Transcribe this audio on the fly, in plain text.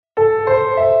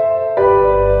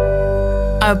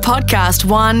A Podcast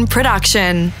One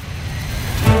production.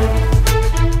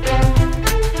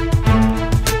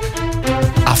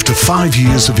 After 5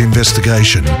 years of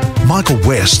investigation, Michael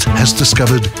West has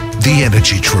discovered the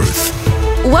energy truth.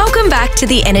 Welcome back to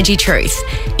The Energy Truth.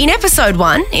 In episode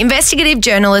 1, investigative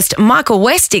journalist Michael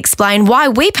West explained why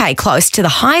we pay close to the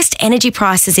highest energy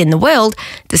prices in the world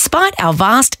despite our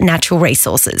vast natural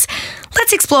resources.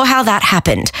 Let's explore how that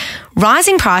happened.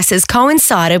 Rising prices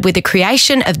coincided with the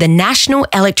creation of the national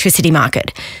electricity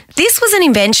market. This was an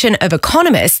invention of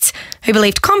economists who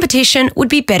believed competition would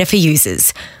be better for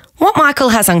users. What Michael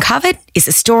has uncovered is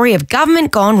a story of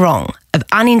government gone wrong, of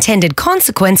unintended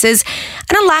consequences,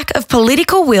 and a lack of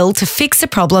political will to fix a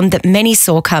problem that many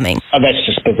saw coming. Oh, that's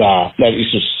just bizarre. That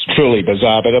is just truly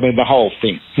bizarre. But I mean, the whole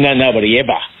thing, nobody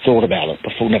ever thought about it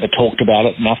before, never talked about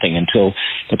it, nothing until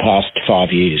the past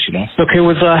 5 years, you know. Look, it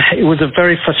was a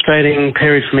very frustrating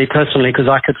period for me personally because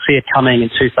I could see it coming in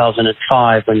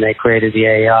 2005 when they created the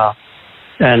AER.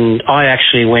 And I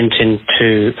actually went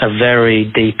into a very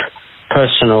deep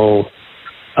personal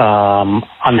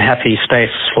unhappy space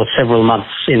for several months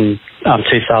in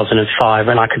 2005,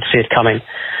 and I could see it coming.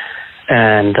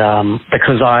 And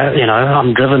because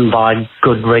I'm driven by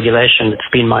good regulation, it's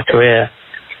been my career,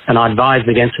 and I advised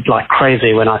against it like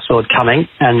crazy when I saw it coming,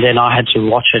 and then I had to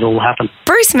watch it all happen.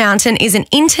 Bruce Mountain is an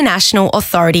international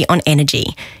authority on energy.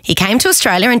 He came to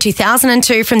Australia in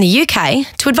 2002 from the UK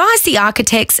to advise the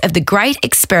architects of the Great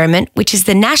Experiment, which is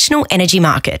the national energy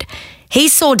market. He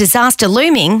saw disaster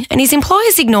looming and his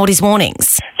employers ignored his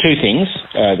warnings. Two things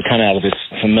that come out of this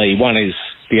for me. One is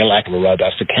the lack of a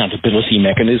robust accountability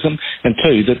mechanism, and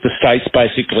two, that the states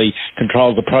basically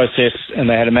controlled the process and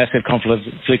they had a massive conflict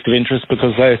of interest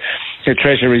because their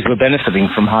treasuries were benefiting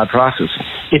from high prices.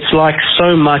 It's like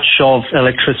so much of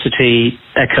electricity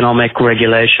economic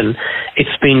regulation,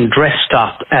 it's been dressed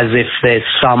up as if there's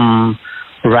some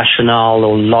rationale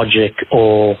or logic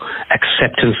or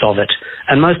acceptance of it.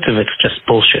 And most of it's just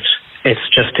bullshit. It's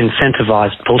just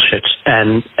incentivized bullshit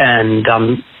and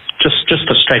just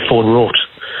a straightforward rort.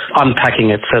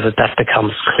 Unpacking it so that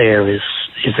becomes clear is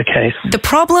the case. The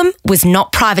problem was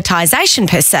not privatisation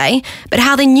per se, but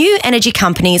how the new energy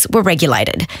companies were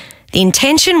regulated. The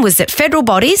intention was that federal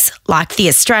bodies, like the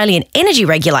Australian Energy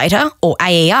Regulator, or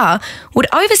AER, would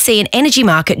oversee an energy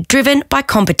market driven by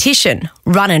competition,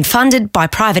 run and funded by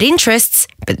private interests,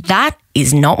 but that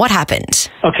is not what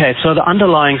happened. Okay, so the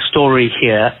underlying story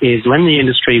here is when the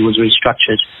industry was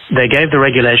restructured, they gave the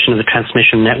regulation of the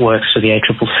transmission networks to the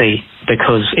ACCC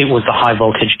because it was the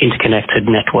high-voltage interconnected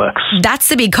networks. That's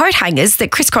the big coat hangers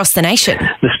that crisscross the nation.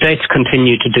 The states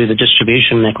continued to do the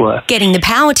distribution network. Getting the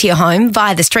power to your home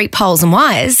via the street poles and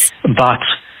wires. But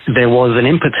there was an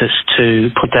impetus to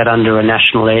put that under a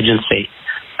national agency.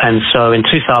 And so in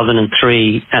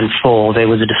 2003 and 4, there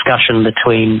was a discussion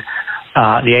between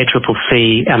the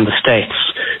ACCC and the states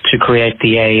to create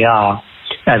the AER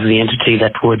as the entity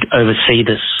that would oversee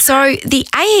this. So the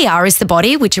AER is the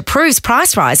body which approves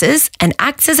price rises and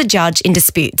acts as a judge in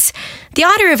disputes. The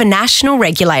idea of a national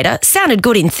regulator sounded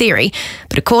good in theory,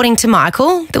 but according to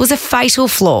Michael, there was a fatal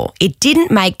flaw. It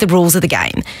didn't make the rules of the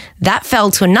game. That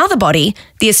fell to another body,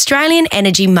 the Australian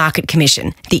Energy Market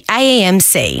Commission, the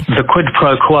AEMC. The quid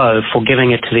pro quo for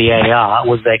giving it to the AER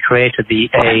was they created the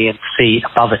AEMC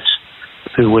above it,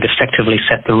 who would effectively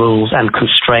set the rules and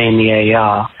constrain the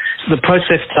AER. The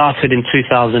process started in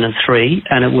 2003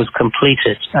 and it was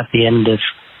completed at the end of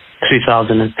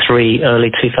 2003, early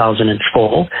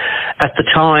 2004. At the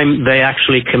time, they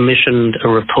actually commissioned a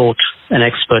report, an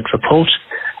expert report.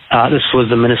 This was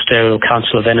the Ministerial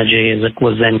Council of Energy, as it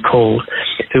was then called,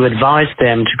 who advised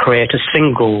them to create a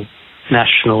single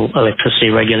national electricity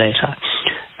regulator.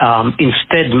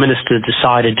 Instead, ministers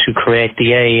decided to create the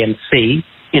AEMC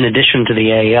in addition to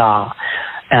the AER,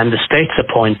 and the states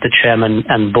appoint the chairman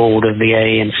and board of the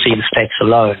AEMC, the states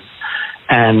alone.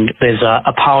 And there's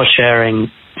a power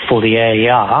sharing for the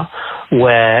AER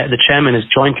where the chairman is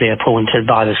jointly appointed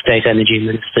by the state energy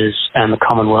ministers and the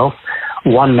Commonwealth.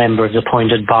 One member is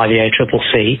appointed by the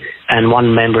ACCC and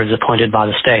one member is appointed by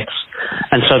the states.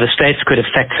 And so the states could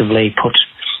effectively put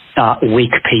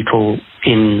weak people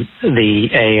in the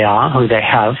AER, who they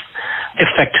have.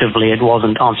 Effectively, it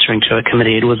wasn't answering to a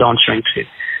committee, it was answering to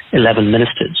 11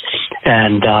 ministers.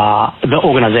 And the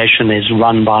organisation is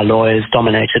run by lawyers,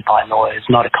 dominated by lawyers,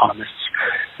 not economists.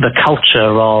 The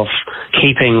culture of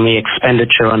keeping the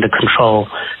expenditure under control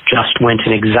just went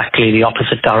in exactly the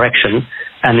opposite direction,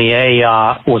 and the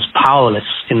AER was powerless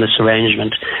in this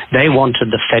arrangement. They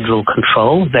wanted the federal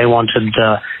control, they wanted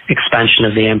the expansion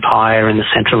of the empire and the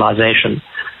centralisation.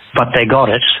 But they got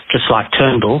it, just like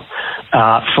Turnbull,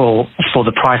 for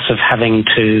the price of having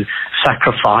to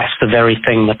sacrifice the very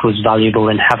thing that was valuable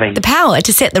in having. The power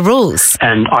to set the rules.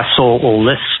 And I saw all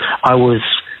this. I was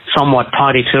somewhat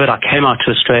party to it. I came out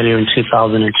to Australia in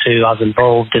 2002. I was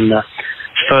involved in the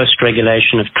first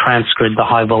regulation of Transgrid, the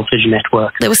high voltage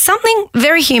network. There was something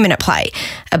very human at play,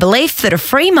 a belief that a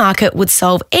free market would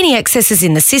solve any excesses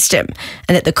in the system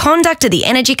and that the conduct of the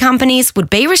energy companies would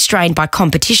be restrained by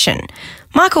competition.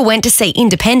 Michael went to see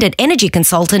independent energy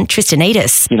consultant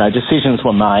Tristanitis. Decisions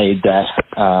were made that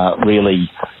really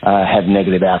have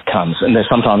negative outcomes, and there's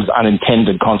sometimes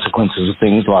unintended consequences of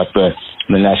things like the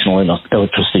National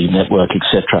Electricity Network,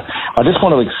 etc. I just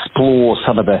want to explore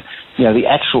some of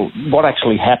what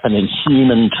actually happened in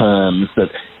human terms,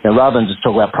 that rather than just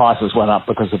talk about prices went up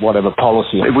because of whatever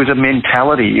policy. It was a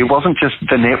mentality. It wasn't just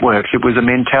the networks. It was a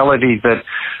mentality that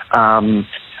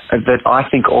I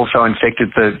think also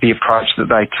infected the approach that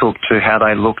they took to how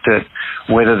they looked at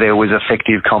whether there was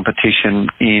effective competition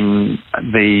in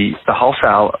the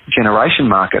wholesale generation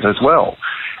market as well,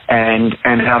 and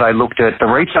how they looked at the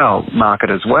retail market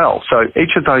as well. So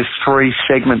each of those three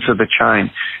segments of the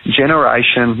chain,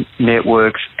 generation,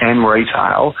 networks and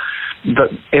retail,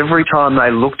 that every time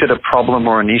they looked at a problem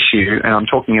or an issue, and I'm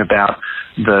talking about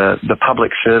the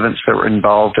public servants that were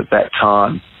involved at that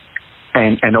time,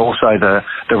 and also the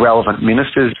relevant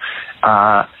ministers,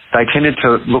 they tended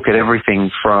to look at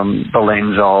everything from the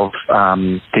lens of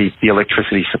the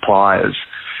electricity suppliers.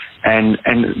 And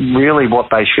really what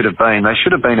they should have been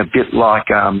a bit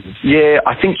like,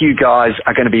 I think you guys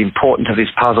are going to be important to this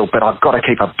puzzle, but I've got to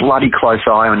keep a bloody close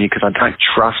eye on you because I don't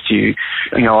trust you.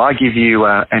 I give you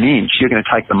an inch, you're going to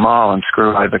take the mile and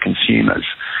screw over consumers.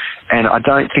 And I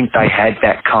don't think they had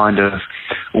that kind of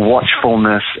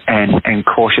watchfulness and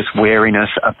cautious wariness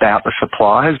about the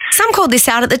suppliers. Some called this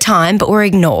out at the time but were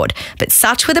ignored. But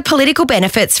such were the political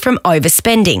benefits from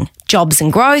overspending. Jobs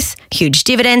and growth, huge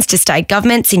dividends to state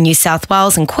governments in New South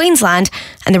Wales and Queensland,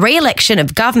 and the re-election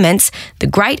of governments, the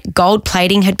great gold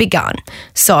plating had begun.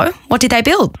 So, what did they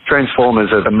build?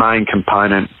 Transformers are the main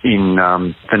component in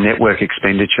the network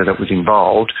expenditure that was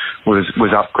involved, was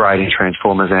upgrading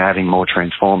transformers and adding more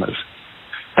transformers.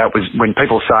 That was when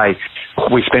people say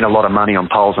we spent a lot of money on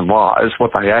poles and wires,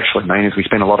 what they actually mean is we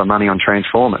spent a lot of money on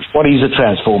transformers. What is a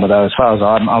transformer, though? As far as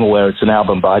I'm aware, it's an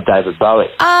album by David Bowie.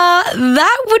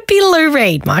 That would be Lou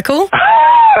Reed, Michael.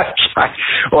 Okay.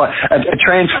 Well, a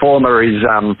transformer is,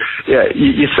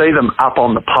 you see them up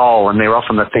on the pole and they're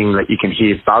often the thing that you can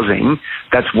hear buzzing.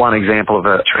 That's one example of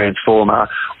a transformer.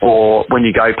 Or when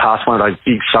you go past one of those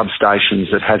big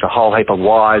substations that has a whole heap of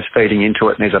wires feeding into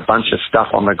it and there's a bunch of stuff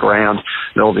on the ground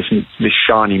and all this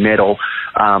shiny metal,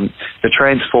 the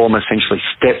transformer essentially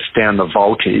steps down the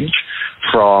voltage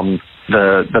from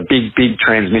the big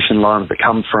transmission lines that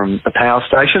come from the power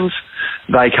stations.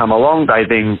 They come along, they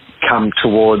then come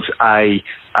towards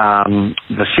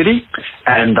the city,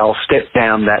 and they'll step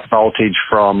down that voltage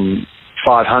from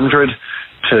 500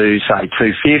 to, say,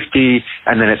 250,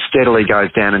 and then it steadily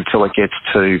goes down until it gets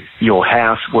to your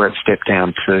house, where it's stepped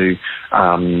down to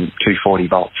 240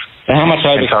 volts. And how much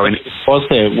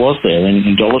overspending was there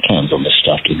in dollar terms on this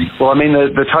stuff, do you think? Well, I mean,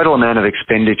 the total amount of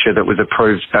expenditure that was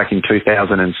approved back in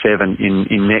 2007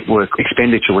 in network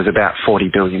expenditure was about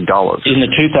 $40 billion. In the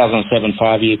 2007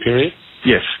 5-year period?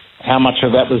 Yes. How much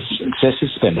of that was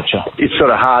excessive expenditure? It's sort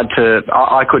of hard to...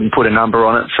 I couldn't put a number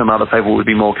on it. Some other people would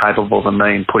be more capable than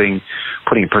me in putting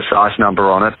a precise number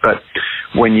on it. But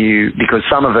because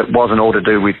some of it wasn't all to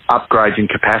do with upgrades in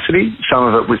capacity, some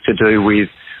of it was to do with,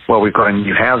 well, we've got a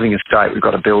new housing estate, we've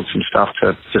got to build some stuff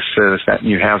to service that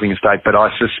new housing estate. But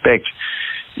I suspect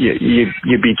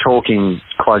you'd be talking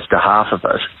close to half of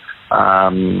it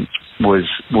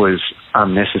was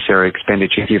unnecessary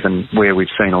expenditure, given where we've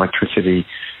seen electricity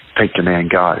peak demand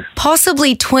go.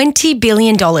 Possibly $20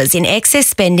 billion in excess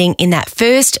spending in that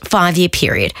first 5-year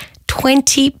period.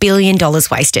 $20 billion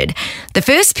wasted. The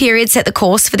first period set the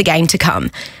course for the game to come.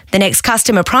 The next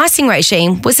customer pricing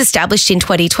regime was established in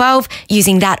 2012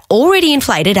 using that already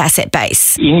inflated asset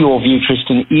base. In your view,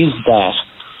 Tristan, is that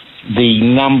the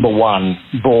number one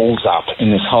balls up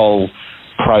in this whole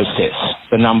process,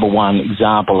 the number one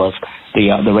example of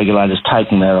the regulators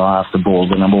taking their eye off the ball,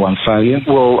 the number one failure?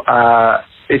 Well,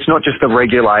 it's not just the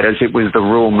regulators, it was the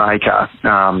rule maker.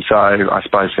 So I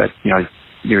suppose that,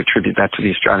 you attribute that to the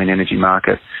Australian Energy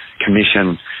Market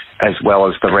Commission as well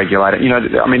as the regulator.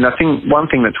 One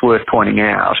thing that's worth pointing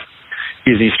out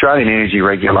is the Australian Energy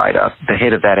Regulator, the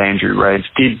head of that, Andrew Reeves,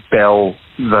 did bell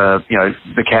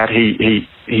the cat.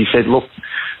 He said, look,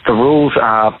 the rules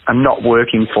are not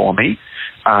working for me.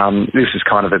 this is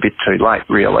kind of a bit too late,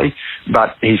 really.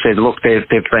 But he said, look, they've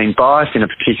been biased in a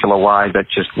particular way that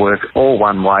just work all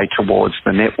one way towards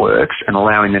the networks and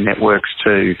allowing the networks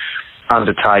to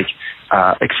undertake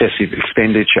excessive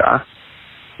expenditure.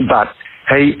 But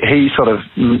he sort of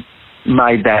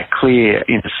made that clear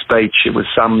in a speech. It was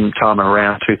sometime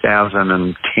around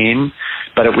 2010,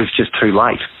 but it was just too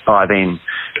late by then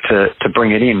to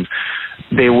bring it in.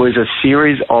 There was a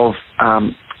series of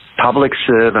public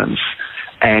servants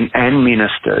and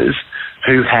ministers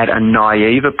who had a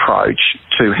naive approach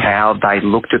to how they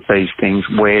looked at these things,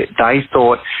 where they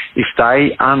thought if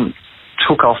they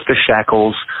took off the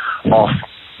shackles off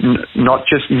not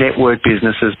just network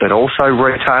businesses but also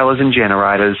retailers and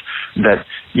generators, that,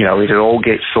 you know, it'd all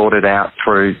get sorted out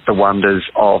through the wonders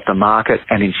of the market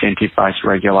and incentive-based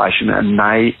regulation. And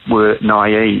they were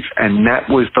naive, and that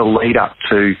was the lead up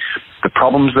to the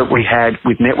problems that we had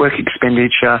with network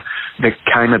expenditure that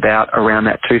came about around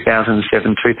that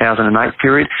 2007-2008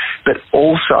 period, but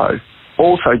also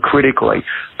critically,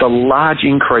 the large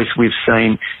increase we've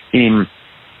seen in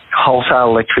wholesale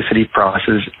electricity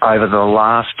prices over the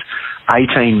last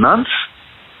 18 months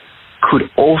could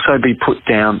also be put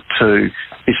down to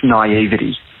this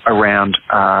naivety around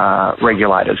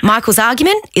regulators. Michael's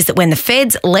argument is that when the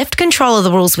feds left control of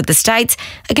the rules with the states,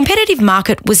 a competitive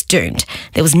market was doomed.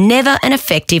 There was never an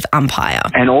effective umpire.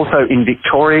 And also in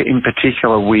Victoria in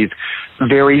particular, with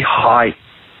very high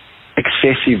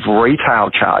excessive retail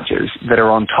charges that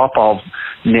are on top of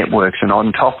networks and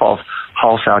on top of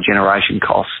wholesale generation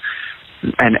costs,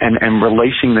 and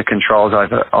releasing the controls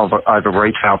over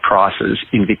retail prices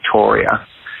in Victoria,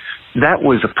 that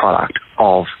was a product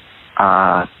of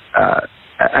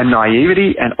a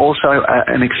naivety and also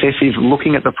an excessive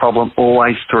looking at the problem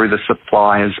always through the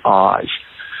supplier's eyes,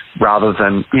 rather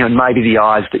than, you know, maybe the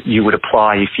eyes that you would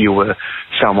apply if you were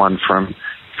someone from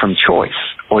Choice,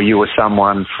 or you were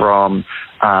someone from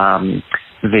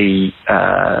the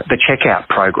checkout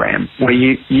program, where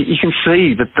you can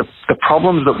see that the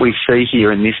problems that we see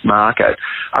here in this market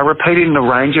are repeated in a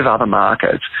range of other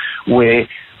markets where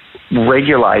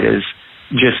regulators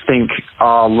just think,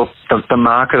 oh, look, the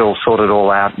market will sort it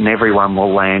all out and everyone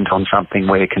will land on something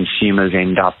where consumers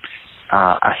end up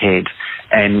ahead.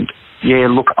 And yeah,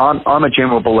 look, I'm a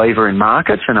general believer in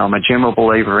markets and I'm a general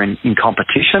believer in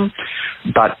competition,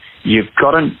 but you've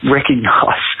got to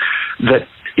recognise that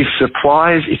if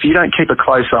suppliers, if you don't keep a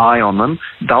close eye on them,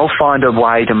 they'll find a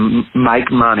way to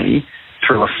make money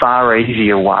through a far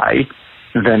easier way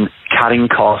than cutting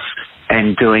costs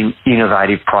and doing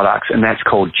innovative products, and that's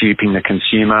called duping the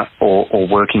consumer or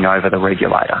working over the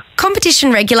regulator.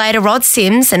 Competition regulator Rod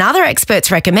Sims and other experts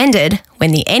recommended,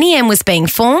 when the NEM was being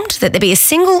formed, that there be a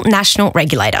single national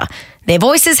regulator. Their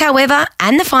voices, however,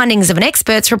 and the findings of an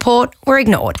expert's report were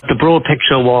ignored. The broad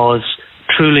picture was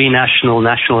truly national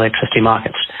electricity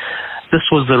markets. This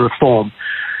was the reform.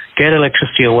 Get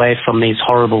electricity away from these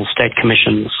horrible state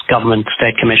commissions, government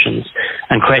state commissions,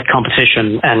 and create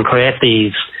competition and create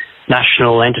these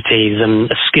national entities and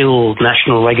a skilled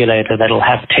national regulator that'll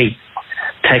have teeth.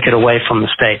 Take it away from the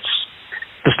states.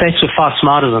 The states were far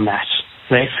smarter than that.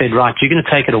 They said, right, you're going to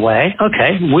take it away.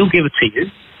 Okay, we'll give it to you,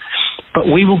 but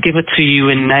we will give it to you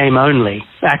in name only.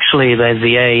 Actually, there's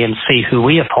the ANC who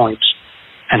we appoint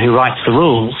and who writes the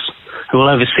rules, who will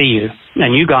oversee you,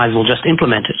 and you guys will just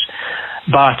implement it.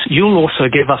 But you'll also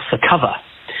give us the cover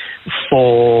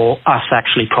for us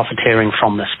actually profiteering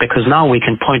from this, because now we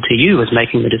can point to you as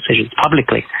making the decisions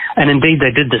publicly. And indeed they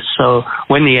did this. So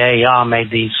when the AER made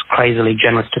these crazily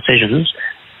generous decisions,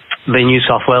 the New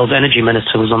South Wales Energy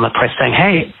Minister was on the press saying,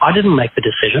 hey, I didn't make the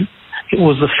decision. It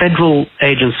was the federal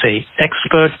agency,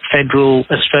 expert federal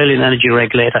Australian energy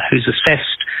regulator, who's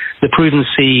assessed the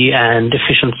prudency and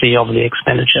efficiency of the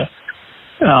expenditure.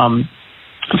 And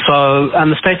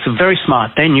the states are very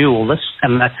smart. They knew all this,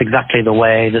 and that's exactly the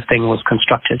way the thing was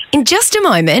constructed. In just a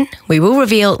moment, we will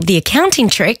reveal the accounting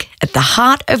trick at the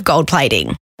heart of gold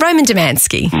plating. Roman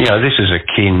Domansky. You know, this is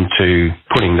akin to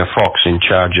putting the fox in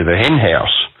charge of the hen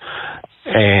house.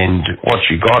 And what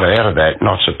you got out of that,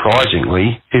 not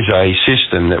surprisingly, is a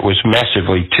system that was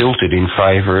massively tilted in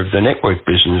favour of the network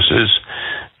businesses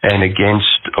and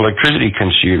against electricity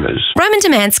consumers. Roman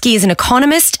Domansky is an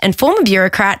economist and former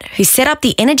bureaucrat who set up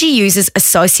the Energy Users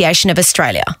Association of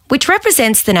Australia, which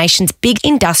represents the nation's big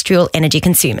industrial energy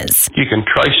consumers. You can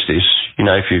trace this, you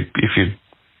know, if you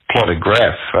plot a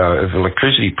graph of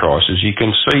electricity prices, you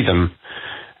can see them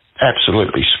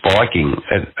absolutely spiking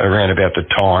at around about the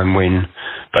time when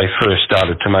they first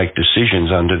started to make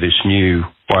decisions under this new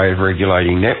way of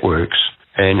regulating networks.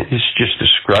 And it's just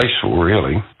disgraceful,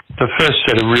 really. The first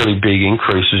set of really big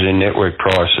increases in network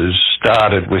prices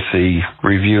started with the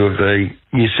review of the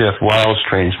New South Wales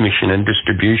transmission and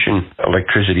distribution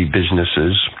electricity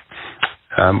businesses.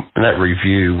 And that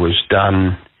review was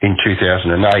done in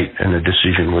 2008 and the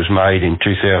decision was made in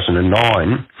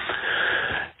 2009.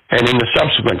 And in the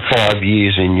subsequent 5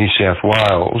 years in New South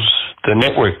Wales, the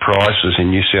network prices in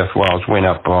New South Wales went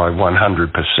up by 100%,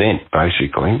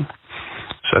 basically.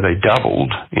 So they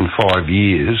doubled in 5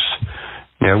 years.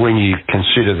 Now, when you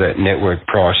consider that network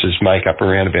prices make up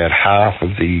around about half of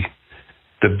the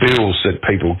bills that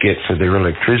people get for their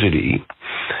electricity,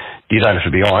 you don't have to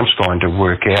be Einstein to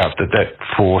work out that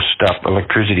forced up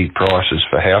electricity prices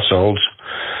for households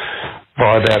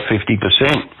by about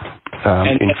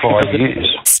 50% in 5 years.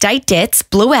 State debts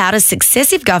blew out as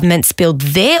successive governments built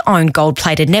their own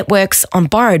gold-plated networks on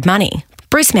borrowed money.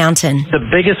 Bruce Mountain. The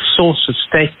biggest source of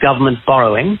state government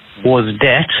borrowing was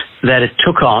debt that it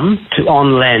took on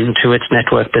lend to its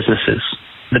network businesses.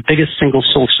 The biggest single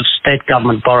source of state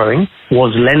government borrowing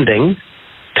was lending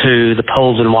to the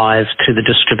poles and wires to the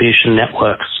distribution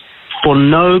networks for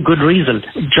no good reason.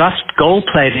 Just gold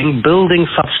plating, building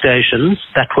substations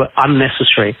that were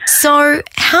unnecessary. So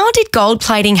how did gold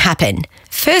plating happen?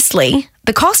 Firstly,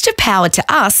 the cost of power to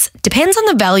us depends on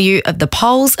the value of the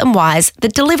poles and wires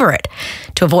that deliver it.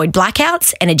 To avoid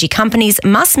blackouts, energy companies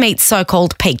must meet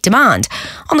so-called peak demand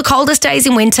on the coldest days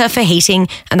in winter for heating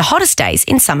and the hottest days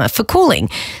in summer for cooling.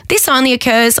 This only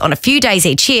occurs on a few days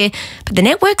each year, but the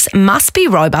networks must be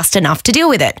robust enough to deal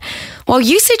with it. While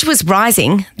usage was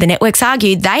rising, the networks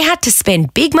argued they had to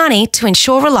spend big money to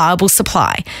ensure reliable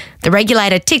supply. The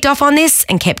regulator ticked off on this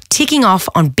and kept ticking off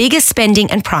on bigger spending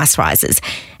and price rises,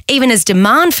 even as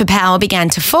demand for power began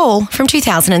to fall from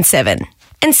 2007.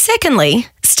 And secondly,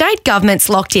 state governments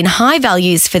locked in high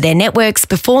values for their networks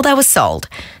before they were sold.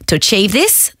 To achieve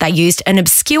this, they used an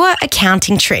obscure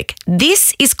accounting trick.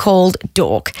 This is called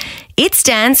DORC. It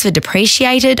stands for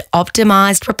Depreciated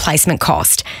Optimised Replacement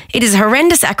Cost. It is a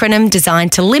horrendous acronym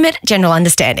designed to limit general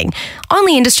understanding.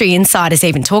 Only industry insiders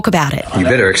even talk about it. You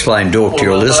better explain DORC to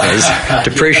your listeners.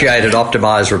 Depreciated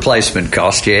Optimised Replacement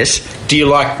Cost, yes. Do you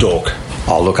like DORC?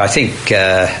 Oh, look, I think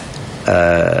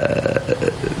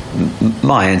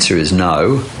my answer is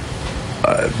no.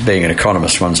 Being an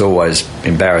economist, one's always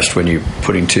embarrassed when you're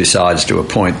putting two sides to a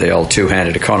point, the old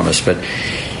two-handed economist. But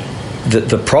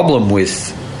the problem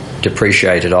with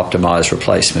depreciated optimised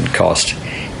replacement cost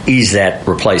is that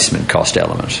replacement cost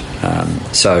element.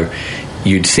 So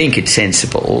you'd think it's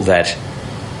sensible that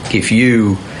if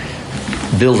you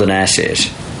build an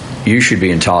asset, you should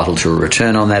be entitled to a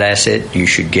return on that asset. You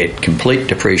should get complete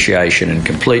depreciation and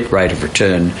complete rate of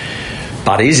return.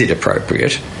 But is it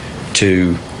appropriate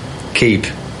to keep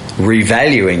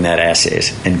revaluing that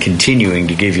asset and continuing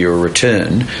to give you a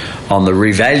return on the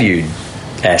revalued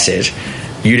asset?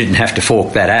 You didn't have to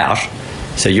fork that out,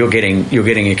 so you're getting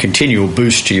a continual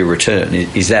boost to your return.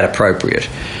 Is that appropriate?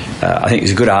 I think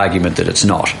there's a good argument that it's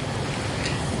not.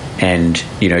 And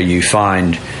you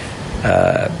find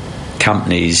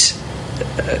companies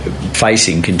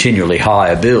facing continually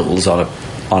higher bills on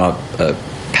a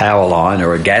power line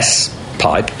or a gas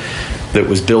pipe that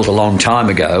was built a long time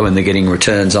ago, and they're getting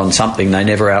returns on something they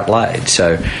never outlaid.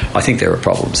 So I think there are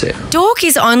problems there. DORC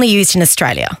is only used in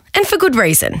Australia, and for good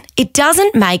reason. It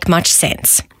doesn't make much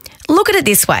sense. Look at it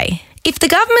this way. If the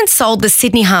government sold the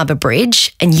Sydney Harbour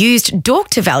Bridge and used DORC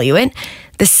to value it,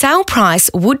 the sale price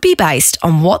would be based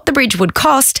on what the bridge would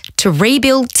cost to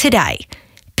rebuild today.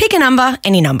 Pick a number,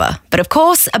 any number. But of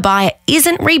course, a buyer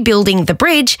isn't rebuilding the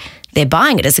bridge, they're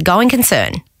buying it as a going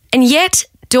concern. And yet,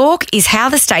 DORC is how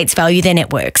the states value their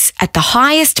networks, at the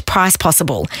highest price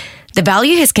possible. The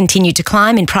value has continued to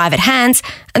climb in private hands,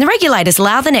 and the regulators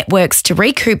allow the networks to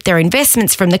recoup their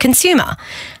investments from the consumer.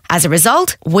 As a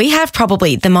result, we have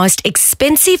probably the most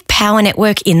expensive power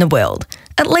network in the world,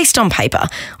 at least on paper,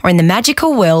 or in the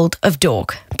magical world of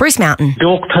DORC. Bruce Mountain.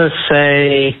 DORC per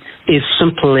se is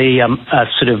simply a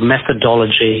sort of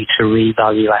methodology to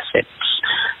revalue assets.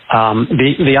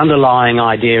 The underlying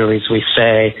idea is we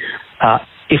say,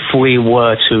 if we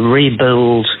were to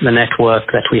rebuild the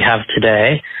network that we have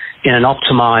today in an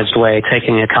optimized way,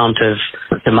 taking account of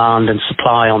demand and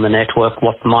supply on the network,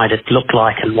 what might it look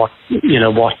like, and what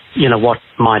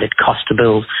might it cost to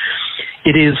build?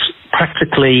 It is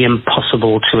practically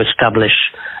impossible to establish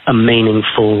a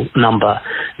meaningful number.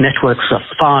 Networks are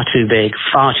far too big,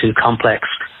 far too complex,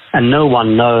 and no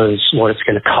one knows what it's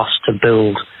going to cost to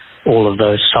build all of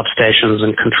those substations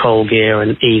and control gear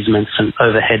and easements and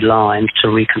overhead lines to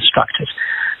reconstruct it.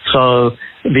 So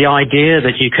the idea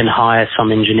that you can hire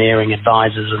some engineering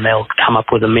advisors and they'll come up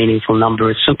with a meaningful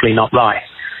number is simply not right.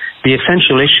 The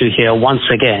essential issue here, once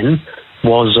again,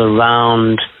 was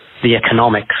around the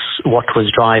economics, what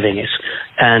was driving it.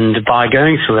 And by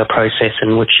going through a process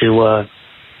in which you were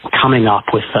coming up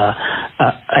with a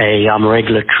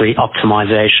regulatory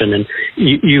optimization, and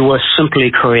you were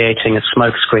simply creating a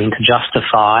smokescreen to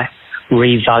justify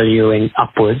revaluing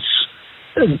upwards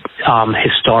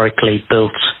historically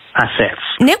built assets.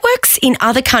 Networks in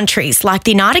other countries like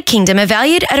the United Kingdom are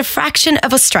valued at a fraction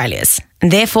of Australia's,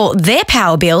 and therefore their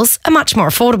power bills are much more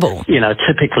affordable. You know,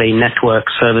 typically network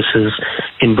services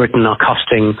in Britain are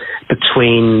costing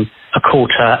between a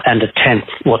quarter and a tenth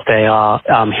what they are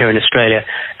here in Australia.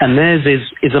 And theirs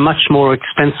is a much more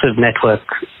expensive network.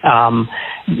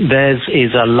 Theirs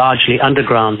is a largely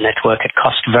underground network. It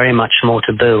costs very much more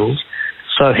to build.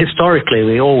 So historically,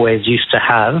 we always used to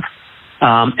have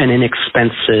an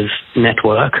inexpensive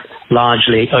network,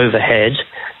 largely overhead,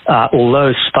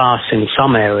 although sparse in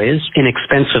some areas,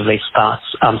 inexpensively sparse,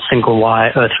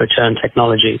 single-wire earth return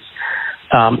technologies.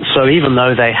 So even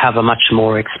though they have a much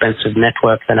more expensive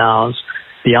network than ours,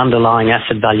 the underlying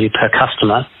asset value per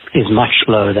customer is much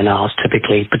lower than ours,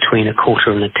 typically between a quarter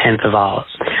and a tenth of ours.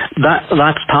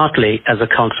 That's partly as a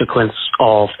consequence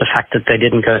of the fact that they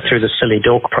didn't go through the silly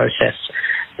DORC process,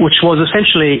 which was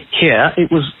essentially here,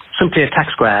 it was simply a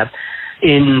tax grab.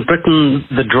 In Britain,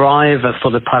 the driver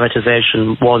for the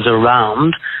privatization was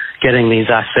around getting these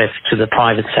assets to the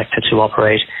private sector to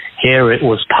operate. Here it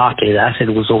was partly that, it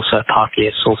was also partly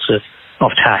a source of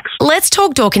tax. Let's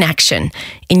talk DORC in action.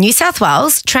 In New South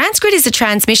Wales, Transgrid is a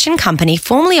transmission company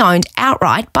formerly owned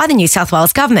outright by the New South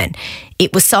Wales government.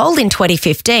 It was sold in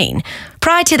 2015.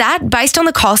 Prior to that, based on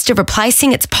the cost of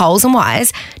replacing its poles and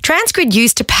wires, Transgrid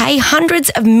used to pay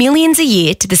hundreds of millions a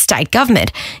year to the state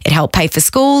government. It helped pay for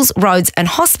schools, roads and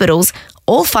hospitals,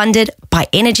 all funded by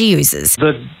energy users.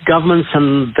 The governments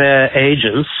and their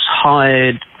agents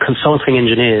hired consulting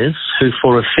engineers who,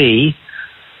 for a fee,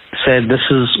 said this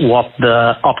is what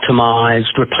the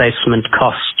optimized replacement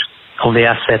cost of the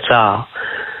assets are.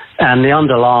 And the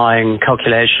underlying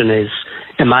calculation is,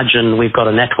 imagine we've got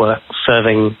a network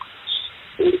serving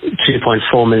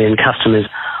 2.4 million customers.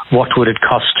 What would it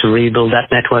cost to rebuild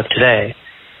that network today?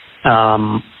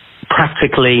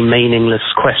 Practically meaningless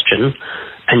question,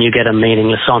 and you get a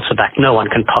meaningless answer back. No one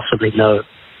can possibly know,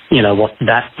 what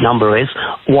that number is.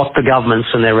 What the governments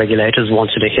and their regulators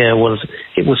wanted to hear was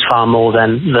it was far more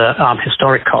than the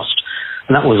historic cost.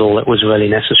 And that was all that was really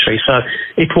necessary. So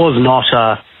it was not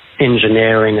a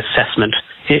engineering assessment.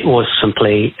 It was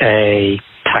simply a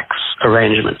tax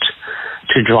arrangement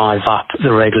to drive up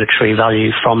the regulatory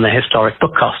value from the historic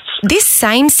book costs. This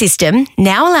same system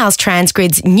now allows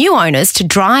Transgrid's new owners to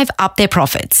drive up their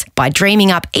profits by dreaming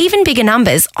up even bigger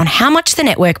numbers on how much the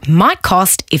network might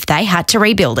cost if they had to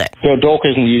rebuild it. Well, DORC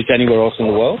isn't used anywhere else in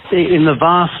the world. In the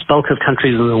vast bulk of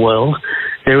countries in the world,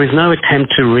 there is no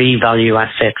attempt to revalue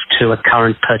assets to a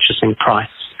current purchasing price.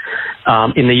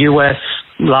 In the US,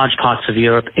 large parts of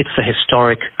Europe, it's the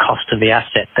historic cost of the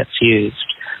asset that's used.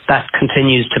 That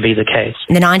continues to be the case.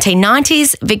 In the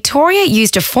 1990s, Victoria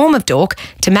used a form of DORC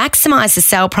to maximise the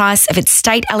sale price of its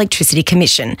state electricity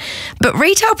commission. But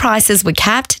retail prices were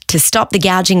capped to stop the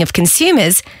gouging of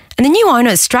consumers, and the new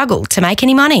owners struggled to make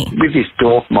any money. With this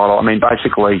DORC model,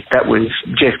 basically that was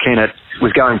Jeff Kennett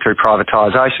was going through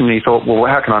privatisation and he thought, well,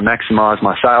 how can I maximise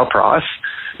my sale price?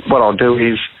 What I'll do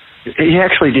is, he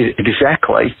actually did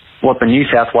exactly what the New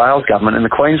South Wales government and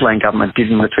the Queensland government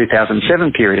did in the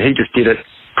 2007 period. He just did it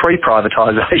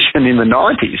pre-privatisation in the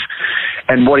 90s.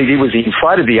 And what he did was he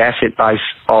inflated the asset base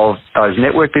of those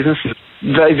network businesses.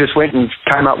 They just went and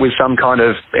came up with some kind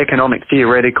of economic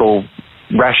theoretical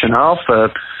rationale for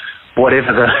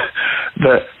whatever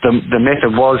the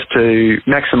method was to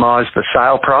maximise the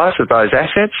sale price of those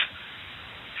assets.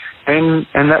 And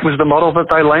that was the model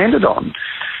that they landed on.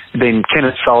 Then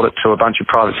Kennett sold it to a bunch of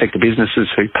private sector businesses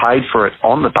who paid for it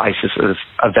on the basis of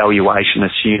a valuation,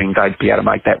 assuming they'd be able to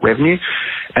make that revenue.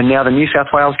 And now the New South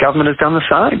Wales government has done the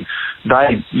same.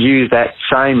 They use that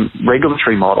same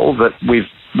regulatory model that we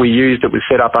used that was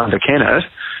set up under Kennett.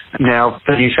 Now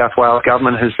the New South Wales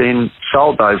government has then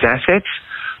sold those assets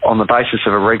on the basis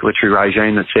of a regulatory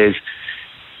regime that says,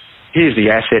 here's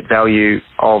the asset value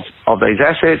of these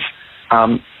assets.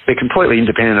 They're completely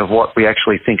independent of what we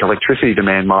actually think electricity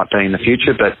demand might be in the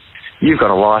future, but you've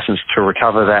got a licence to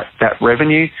recover that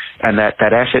revenue and that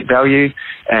asset value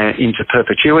into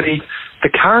perpetuity. the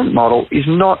current model is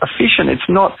not efficient. It's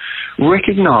not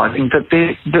recognising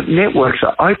that networks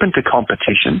are open to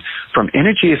competition from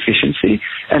energy efficiency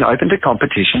and open to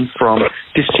competition from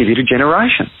distributed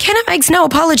generation. Kennett makes no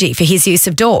apology for his use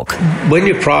of dork. When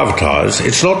you privatise,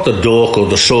 it's not the dork or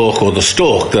the sork or the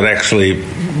stork that actually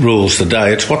rules the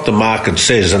day. It's what the market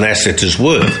says an asset is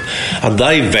worth. And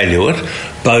they value it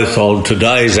both on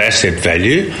today's asset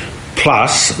value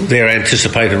plus their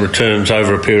anticipated returns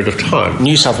over a period of time.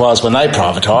 New South Wales, when they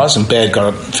privatised, and Baird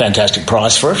got a fantastic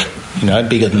price for it,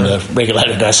 bigger than the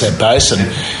regulated asset base,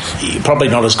 and probably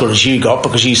not as good as you got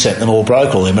because you sent them all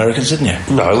broke, all the Americans, didn't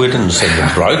you? No, we didn't send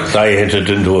them broke. They entered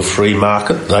into a free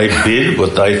market. They bid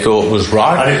what they thought was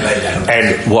right.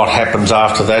 And what happens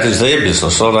after that is their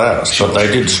business, not ours. But they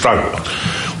did struggle.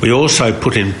 We also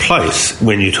put in place,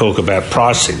 when you talk about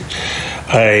pricing,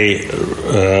 a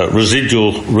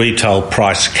residual retail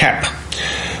price cap,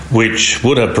 which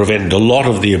would have prevented a lot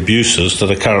of the abuses that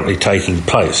are currently taking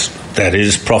place. That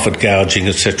is, profit gouging,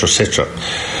 etc., etc.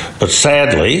 But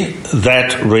sadly,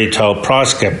 that retail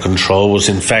price cap control was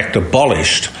in fact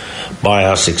abolished by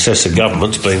our successor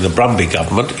governments, being the Brumby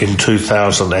government, in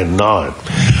 2009,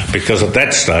 because at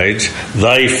that stage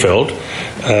they felt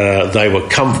they were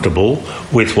comfortable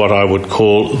with what I would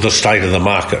call the state of the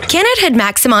market. Kennett had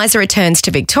maximised the returns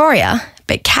to Victoria,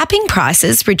 but capping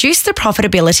prices reduced the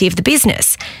profitability of the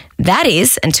business. That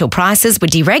is, until prices were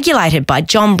deregulated by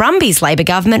John Brumby's Labor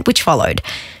government, which followed.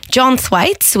 John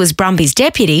Thwaites, who was Brumby's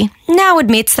deputy, now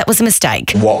admits that was a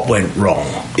mistake. What went wrong?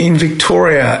 In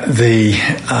Victoria, the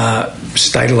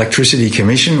State Electricity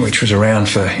Commission, which was around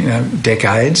for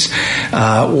decades,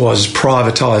 was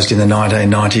privatised in the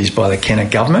 1990s by the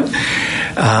Kennett government.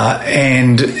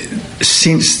 And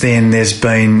since then, there's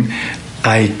been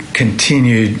a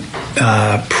continued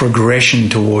progression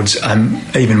towards an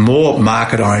even more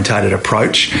market-orientated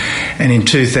approach. And in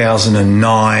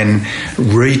 2009,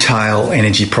 retail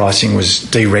energy pricing was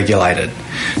deregulated.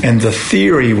 And the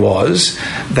theory was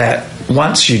that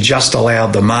once you just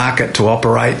allowed the market to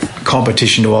operate,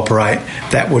 competition to operate,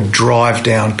 that would drive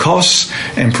down costs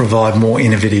and provide more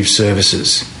innovative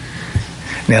services.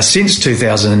 Now, since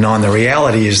 2009, the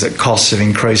reality is that costs have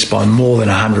increased by more than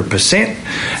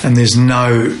 100%, and there's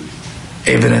no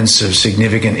evidence of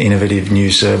significant innovative new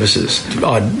services.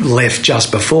 I left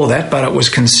just before that, but it was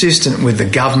consistent with the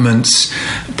government's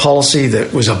policy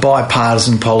that was a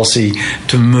bipartisan policy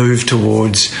to move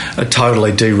towards a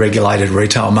totally deregulated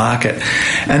retail market.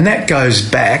 And that goes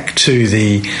back to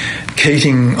the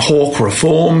Keating-Hawke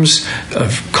reforms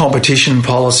of competition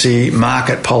policy,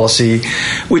 market policy,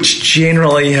 which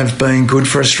generally have been good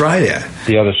for Australia.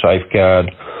 The other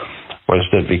safeguard was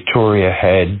that Victoria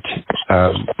had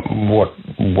what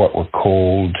were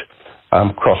called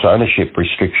cross-ownership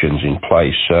restrictions in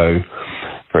place. So,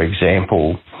 for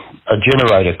example, a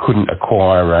generator couldn't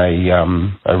acquire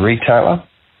a retailer,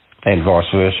 and vice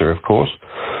versa, of course.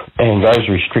 And those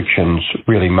restrictions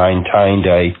really maintained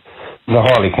the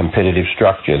highly competitive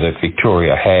structure that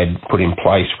Victoria had put in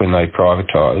place when they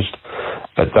privatised.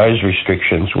 But those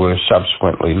restrictions were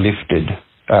subsequently lifted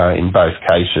in both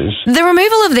cases. The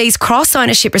removal of these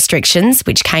cross-ownership restrictions,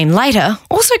 which came later,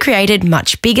 also created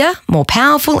much bigger, more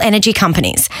powerful energy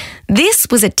companies. This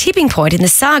was a tipping point in the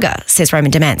saga, says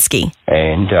Roman Domansky.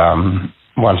 And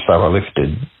once they were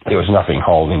lifted, there was nothing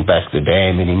holding back the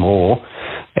dam anymore.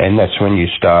 And that's when you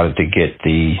started to get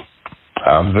the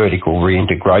vertical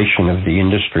reintegration of the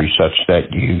industry, such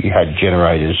that you had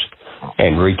generators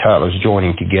and retailers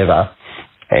joining together.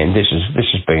 And this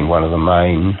has been one of the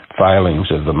main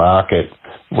failings of the market,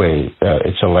 where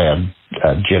it's allowed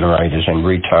generators and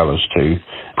retailers to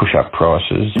push up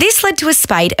prices. This led to a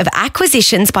spate of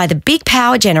acquisitions by the big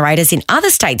power generators in other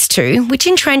states too, which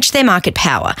entrenched their market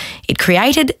power. It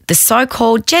created the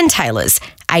so-called gentailers,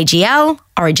 AGL,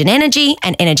 Origin Energy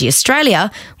and Energy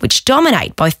Australia, which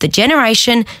dominate both the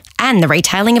generation and the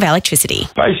retailing of electricity.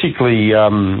 Basically,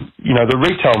 the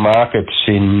retail markets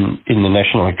in the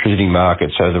national electricity market,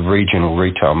 so the regional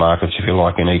retail markets, if you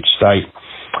like, in each state,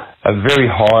 are very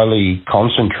highly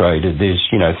concentrated. There's,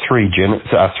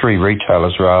 three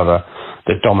retailers rather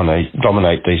that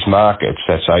dominate these markets.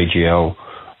 That's AGL,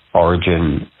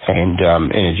 Origin, and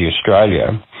Energy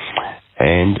Australia.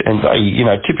 And they,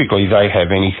 typically they have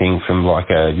anything from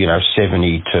like a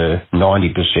 70 to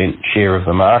 90% share of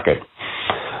the market.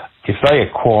 If they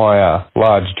acquire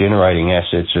large generating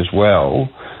assets as well,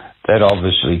 that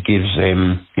obviously gives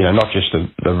them, not just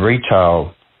the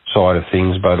retail side of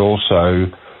things, but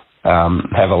also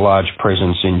have a large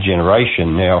presence in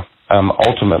generation. Now,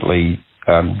 ultimately,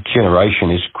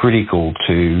 generation is critical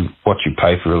to what you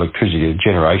pay for electricity.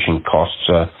 Generation costs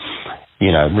are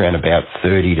around about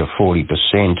 30 to 40%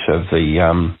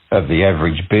 of the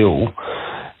average bill.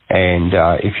 And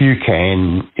if you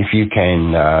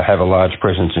can have a large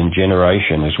presence in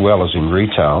generation as well as in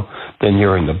retail, then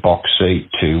you're in the box seat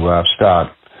to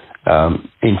start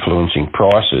influencing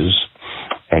prices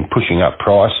and pushing up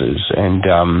prices. And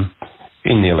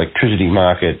in the electricity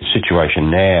market situation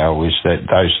now is that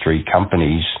those three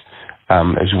companies,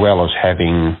 as well as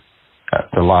having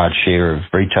the large share of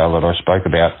retail that I spoke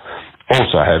about,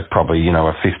 also have probably,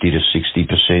 a 50 to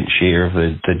 60% share of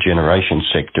the generation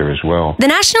sector as well. The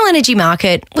national energy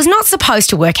market was not supposed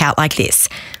to work out like this.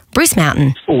 Bruce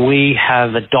Mountain. We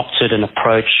have adopted an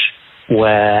approach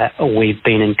where we've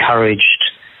been encouraged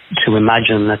to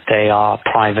imagine that they are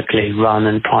privately run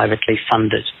and privately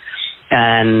funded.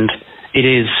 And it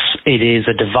is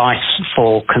a device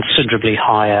for considerably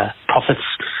higher profits.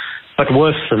 But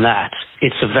worse than that,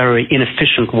 it's a very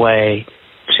inefficient way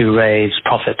to raise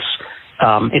profits.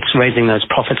 It's raising those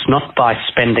profits not by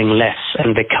spending less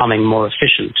and becoming more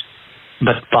efficient,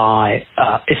 but by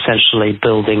essentially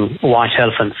building white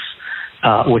elephants,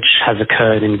 which has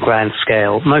occurred in grand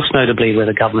scale, most notably where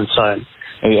the government's own.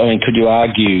 I mean, could you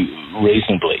argue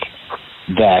reasonably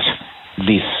that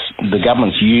the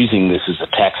government's using this as a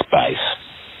tax base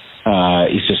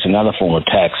is just another form of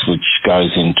tax which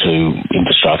goes into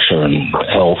infrastructure and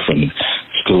health and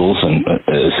schools and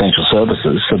essential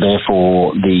services, so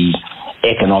therefore the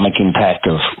economic impact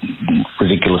of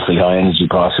ridiculously high energy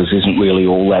prices isn't really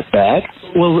all that bad?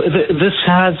 Well, this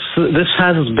has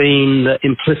been the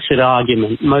implicit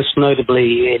argument, most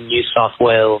notably in New South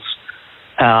Wales,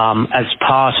 as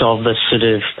part of the sort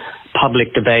of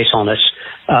public debate on it,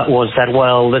 was that,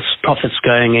 well, this profit's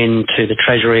going into the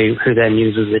Treasury, who then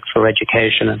uses it for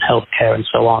education and healthcare and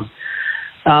so on.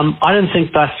 I don't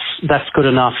think that's good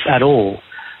enough at all.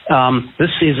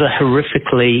 This is a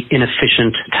horrifically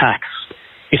inefficient tax.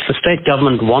 If the state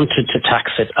government wanted to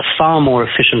tax it, a far more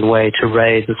efficient way to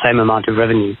raise the same amount of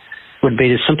revenue would be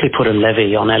to simply put a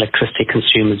levy on electricity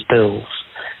consumers' bills,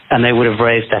 and they would have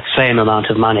raised that same amount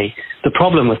of money. The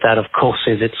problem with that, of course,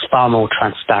 is it's far more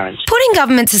transparent. Putting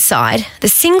governments aside, the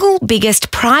single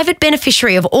biggest private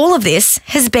beneficiary of all of this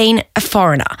has been a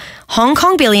foreigner, Hong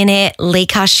Kong billionaire Li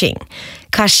Ka-shing.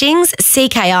 Ka-shing's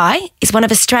CKI is one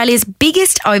of Australia's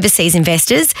biggest overseas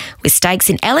investors, with stakes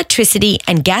in electricity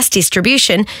and gas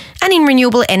distribution and in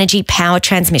renewable energy power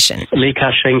transmission. Li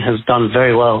Ka-shing has done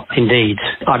very well indeed.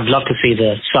 I'd love to see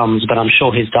the sums, but I'm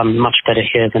sure he's done much better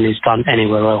here than he's done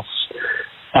anywhere else.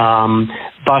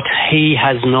 But he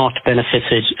has not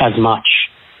benefited as much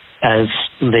as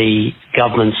the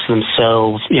governments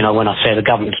themselves. When I say the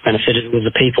governments benefited, it was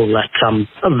the people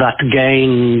that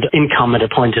gained income at a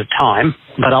point of time,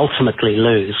 but ultimately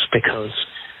lose because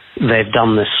they've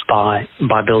done this by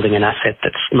building an asset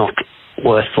that's not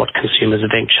worth what consumers are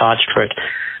being charged for it,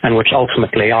 and which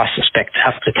ultimately, I suspect,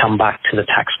 has to come back to the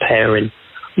taxpayer in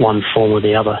one form or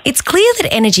the other. It's clear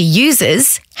that energy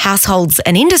users, households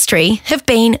and industry have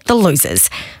been the losers.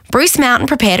 Bruce Mountain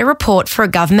prepared a report for a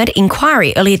government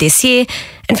inquiry earlier this year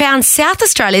and found South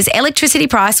Australia's electricity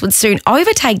price would soon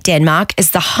overtake Denmark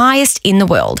as the highest in the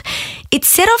world. It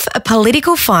set off a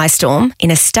political firestorm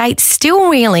in a state still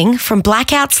reeling from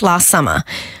blackouts last summer.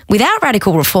 Without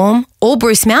radical reform, all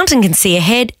Bruce Mountain can see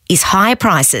ahead is higher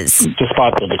prices.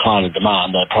 Despite the decline in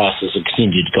demand, the prices have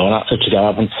continued to go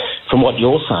up. And from what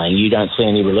you're saying, you don't see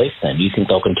any relief then. You think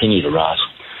they'll continue to rise?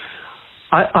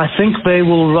 I think they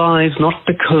will rise not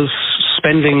because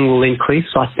spending will increase.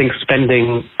 I think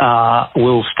spending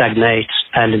will stagnate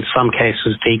and in some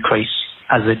cases decrease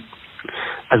as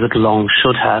it long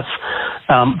should have.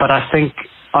 But I think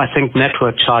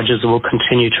network charges will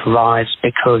continue to rise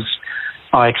because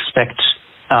I expect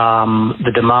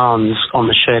the demands on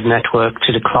the shared network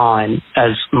to decline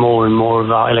as more and more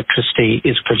of our electricity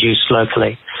is produced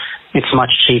locally. It's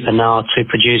much cheaper now to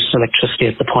produce electricity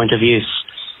at the point of use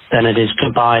than it is to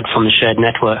buy it from the shared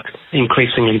network.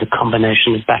 Increasingly, the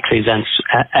combination of batteries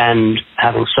and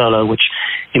having solar, which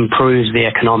improves the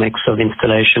economics of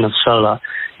installation of solar,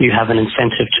 you have an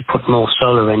incentive to put more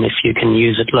solar in if you can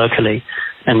use it locally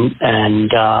and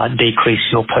decrease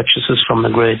your purchases from the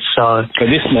grid. So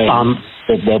this means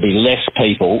that there'll be less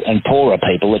people and poorer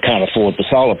people that can't afford the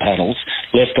solar panels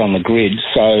left on the grid.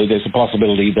 So there's a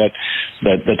possibility that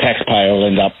the taxpayer will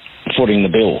end up footing the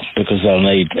bill because they'll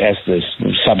need, as there's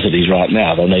subsidies right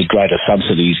now, they'll need greater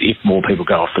subsidies if more people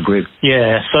go off the grid.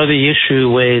 Yeah, so the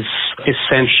issue is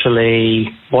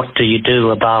essentially what do you do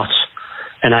about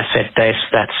an asset base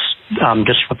that's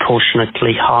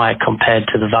disproportionately high compared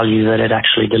to the value that it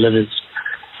actually delivers.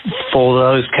 For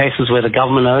those cases where the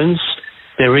government owns,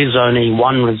 there is only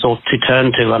one resort to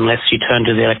turn to unless you turn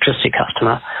to the electricity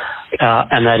customer,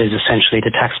 and that is essentially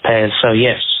the taxpayers. So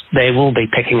yes, they will be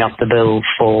picking up the bill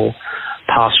for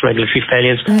past regulatory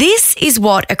failures. This is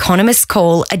what economists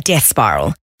call a death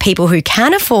spiral. People who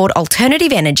can afford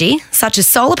alternative energy, such as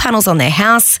solar panels on their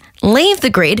house, leave the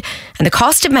grid, and the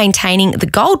cost of maintaining the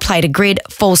gold-plated grid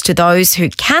falls to those who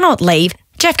cannot leave.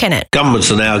 Jeff Kennett.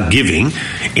 Governments are now giving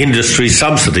industry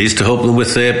subsidies to help them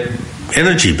with their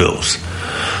energy bills.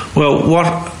 Well, what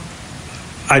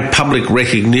a public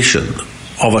recognition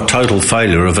of a total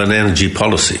failure of an energy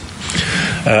policy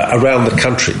around the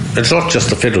country. It's not just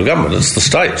the federal government, it's the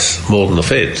states more than the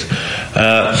feds.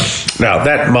 Now,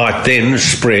 that might then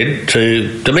spread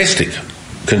to domestic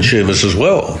consumers as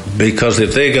well, because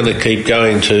if they're going to keep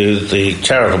going to the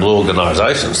charitable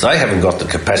organisations, they haven't got the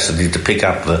capacity to pick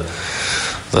up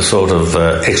the sort of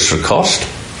extra cost.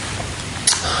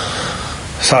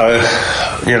 So,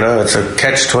 it's a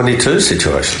catch-22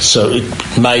 situation. So it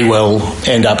may well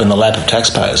end up in the lap of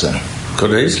taxpayers then?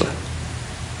 Could easily.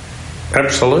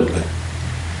 Absolutely.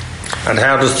 And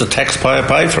how does the taxpayer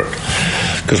pay for it?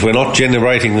 Because we're not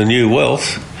generating the new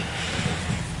wealth.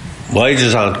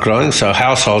 Wages aren't growing, so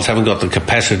households haven't got the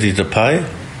capacity to pay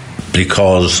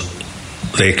because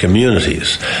their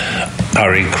communities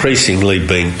are increasingly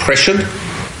being pressured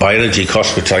by energy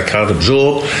costs which they can't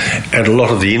absorb, and a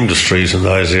lot of the industries in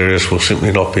those areas will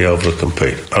simply not be able to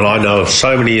compete. And I know of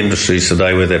so many industries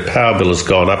today where their power bill has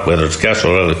gone up, whether it's gas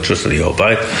or electricity or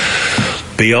both,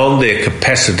 beyond their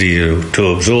capacity to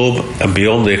absorb and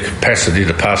beyond their capacity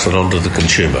to pass it on to the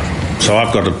consumer. So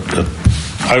I've got an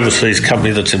overseas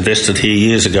company that's invested here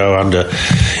years ago in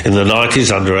the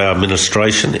 90s under our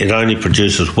administration. It only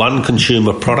produces one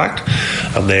consumer product,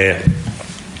 and their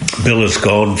bill has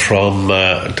gone from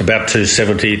about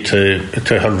 270 to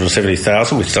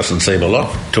 270,000, which doesn't seem a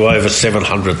lot, to over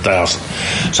 700,000.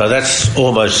 So that's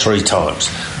almost 3 times.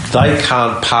 They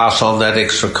can't pass on that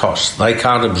extra cost. They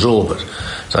can't absorb it.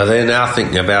 So they're now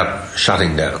thinking about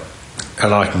shutting down.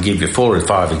 And I can give you 4 or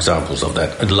 5 examples of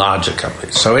that in larger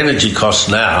companies. So energy costs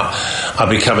now are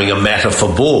becoming a matter for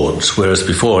boards, whereas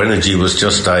before energy was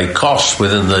just a cost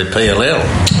within the PLL.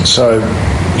 So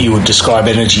you would describe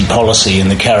energy policy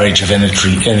and the carriage of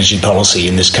energy policy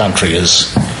in this country as,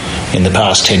 in the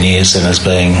past 10 years, then as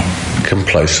being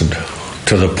complacent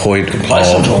to the point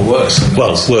complacent of, or worse?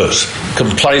 Well, worse.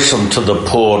 Complacent to the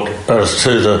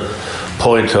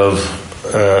point of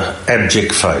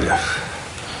abject failure.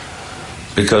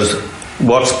 Because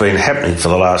what's been happening for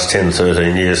the last 10,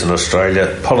 13 years in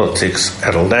Australia, politics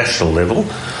at a national level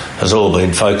has all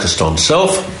been focused on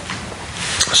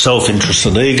self-interest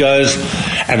and egos,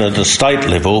 and at the state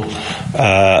level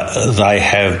they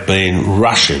have been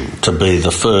rushing to be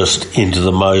the first into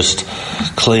the most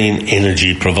clean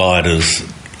energy providers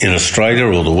in Australia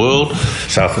or the world.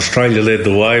 So if Australia led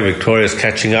the way, Victoria's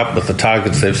catching up with the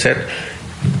targets they've set.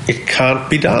 It can't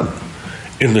be done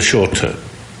in the short term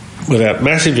without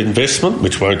massive investment,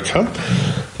 which won't come,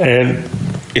 and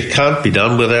it can't be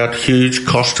done without huge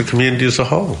cost to community as a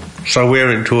whole. So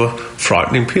we're into a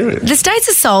frightening period. The states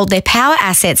have sold their power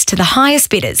assets to the highest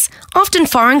bidders, often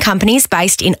foreign companies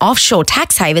based in offshore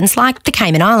tax havens like the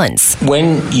Cayman Islands.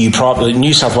 When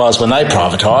New South Wales, when they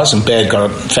privatised, and Baird got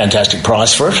a fantastic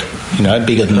price for it,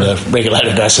 bigger than the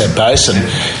regulated asset base,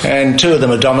 and 2 of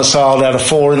them are domiciled out of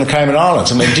 4 in the Cayman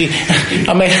Islands. Do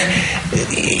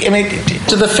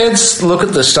the feds look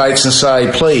at the states and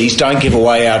say, please don't give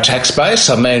away our tax base?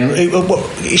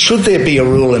 Should there be a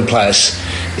rule in place?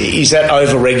 Is that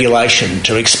over-regulation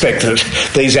to expect that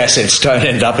these assets don't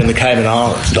end up in the Cayman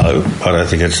Islands? No, I don't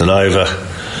think it's an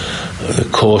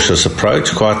over-cautious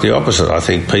approach. Quite the opposite. I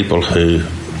think people who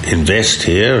invest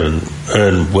here and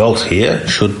earn wealth here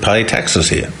should pay taxes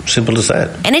here. Simple as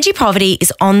that. Energy poverty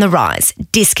is on the rise.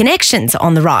 Disconnections are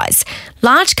on the rise.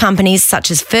 Large companies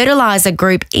such as fertiliser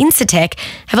group Incitec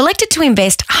have elected to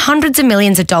invest hundreds of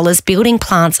millions of dollars building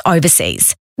plants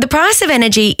overseas. The price of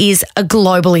energy is a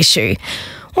global issue.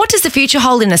 What does the future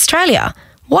hold in Australia?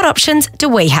 What options do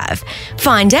we have?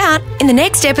 Find out in the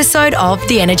next episode of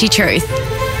The Energy Truth.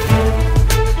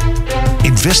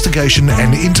 Investigation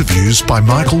and interviews by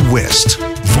Michael West.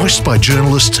 Voiced by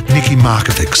journalist Nikki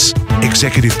Markovics.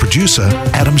 Executive producer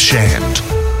Adam Shand.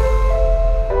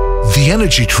 The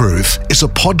Energy Truth is a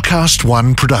Podcast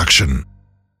One production.